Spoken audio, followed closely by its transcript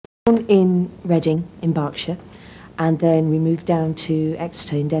In Reading, in Berkshire, and then we moved down to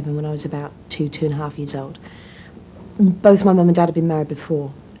Exeter in Devon when I was about 2.5 years old. Both my mum and dad had been married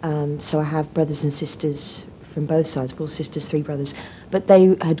before, so I have brothers and sisters from both sides, 4 sisters, 3 brothers, but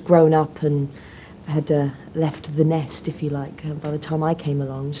they had grown up and had left the nest, if you like, by the time I came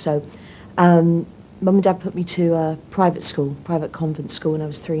along. So mum and dad put me to a private school, private convent school, when I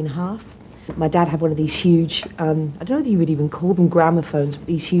was 3.5. My dad had one of these huge, I don't know if you would even call them gramophones, but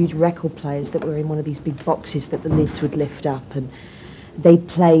these huge record players that were in one of these big boxes that the lids would lift up, and they'd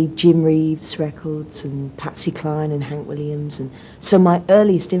play Jim Reeves records and Patsy Cline and Hank Williams, and so my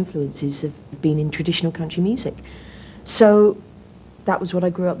earliest influences have been in traditional country music. So that was what I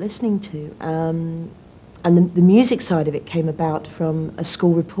grew up listening to. And the music side of it came about from a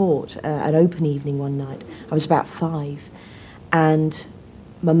school report, an open evening one night. I was about 5, and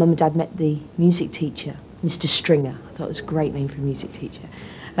my mum and dad met the music teacher, Mr. Stringer. I thought it was a great name for a music teacher.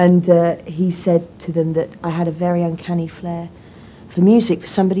 And he said to them that I had a very uncanny flair for music for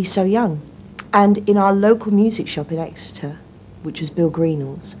somebody so young. And in our local music shop in Exeter, which was Bill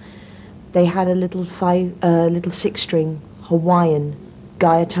Greenall's, they had a little 6-string Hawaiian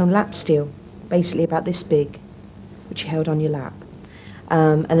Gaia-tone lap steel, basically about this big, which you held on your lap,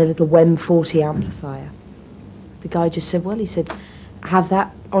 and a little WEM 40 amplifier. The guy just said, well, he said, have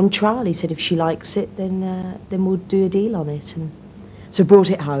that on trial. He said, if she likes it, then we'll do a deal on it. And so I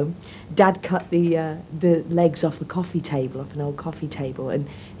brought it home. Dad cut the legs off a coffee table, off an old coffee table, and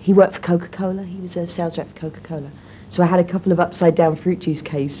he worked for Coca-Cola. He was a sales rep for Coca-Cola. So I had a couple of upside-down fruit juice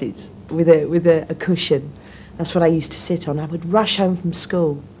cases with a cushion. That's what I used to sit on. I would rush home from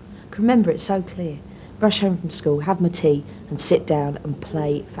school. I can remember it so clear. Rush home from school, have my tea, and sit down and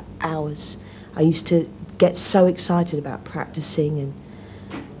play for hours. I used to get so excited about practicing, and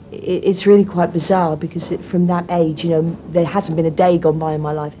it's really quite bizarre because from that age, you know, there hasn't been a day gone by in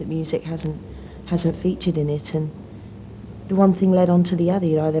my life that music hasn't featured in it, and the one thing led on to the other.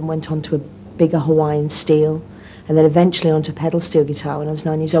 You know, I then went on to a bigger Hawaiian steel, and then eventually onto pedal steel guitar when I was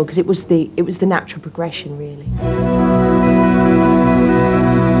 9 years old, because it was the natural progression, really.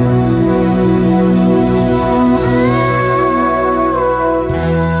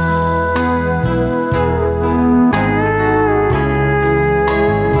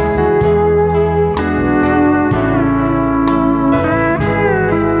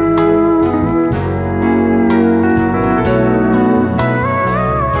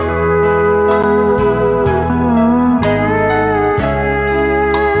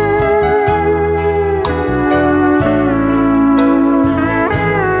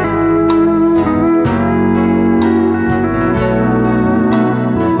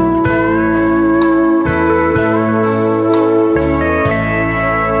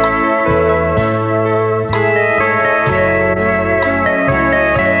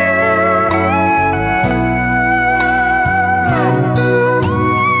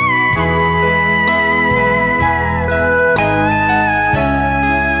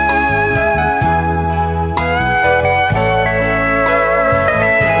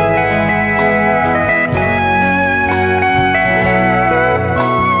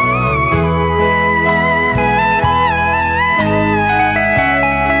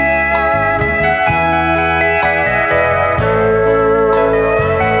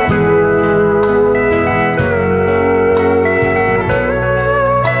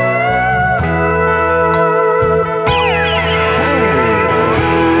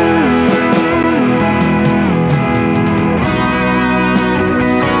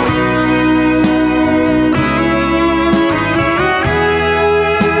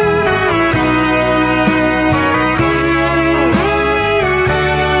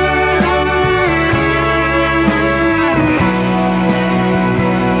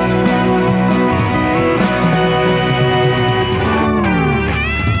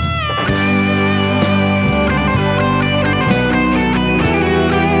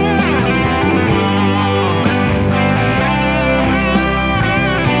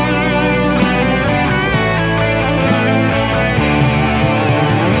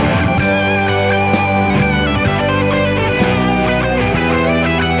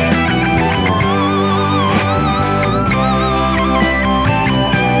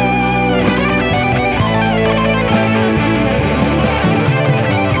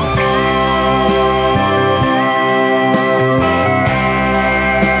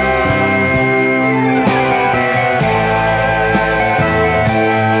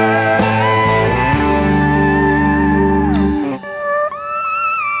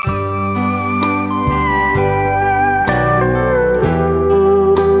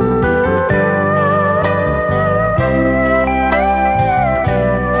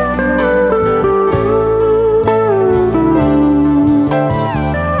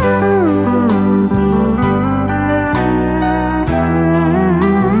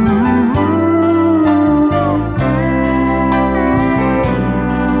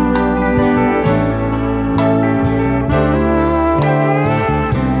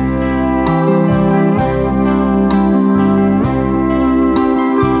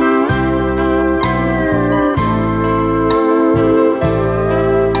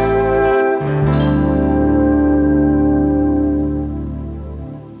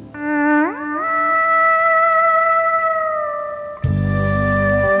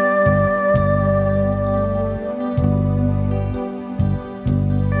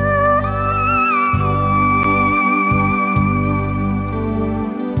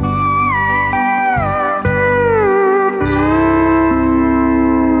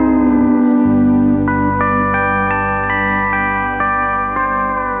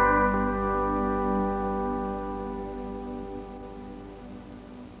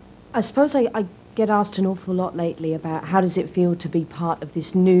 I suppose I get asked an awful lot lately about how does it feel to be part of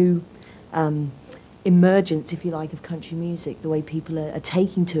this new emergence, if you like, of country music, the way people are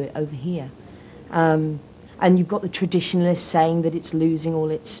taking to it over here. And you've got the traditionalists saying that it's losing all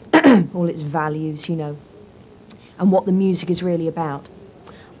its all its values, you know, and what the music is really about.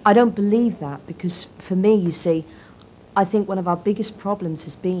 I don't believe that, because for me, you see, I think one of our biggest problems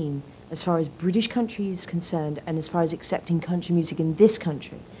has been, as far as British country is concerned and as far as accepting country music in this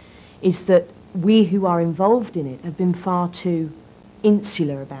country, is that we who are involved in it have been far too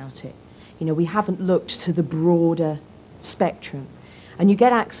insular about it. You know, we haven't looked to the broader spectrum. And you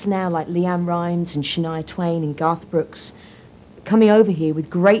get acts now like Leanne Rimes and Shania Twain and Garth Brooks coming over here with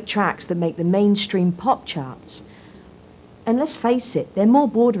great tracks that make the mainstream pop charts. And let's face it, they're more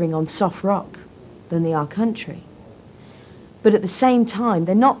bordering on soft rock than they are country. But at the same time,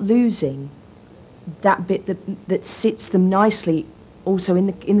 they're not losing that bit that sits them nicely also in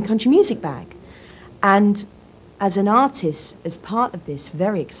the country music bag. And as an artist, as part of this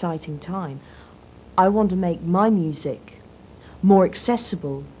very exciting time, I want to make my music more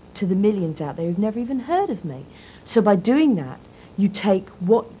accessible to the millions out there who've never even heard of me. So by doing that, you take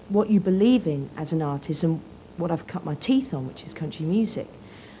what you believe in as an artist and what I've cut my teeth on, which is country music,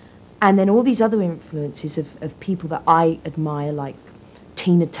 and then all these other influences of people that I admire, like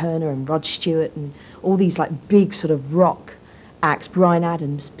Tina Turner and Rod Stewart and all these like big sort of rock acts, Bryan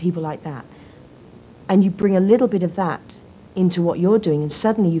Adams, people like that. And you bring a little bit of that into what you're doing, and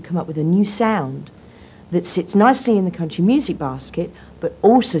suddenly you come up with a new sound that sits nicely in the country music basket, but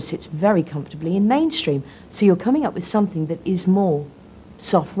also sits very comfortably in mainstream. So you're coming up with something that is more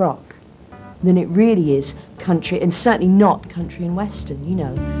soft rock than it really is country, and certainly not country and western, you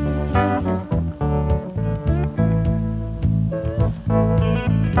know.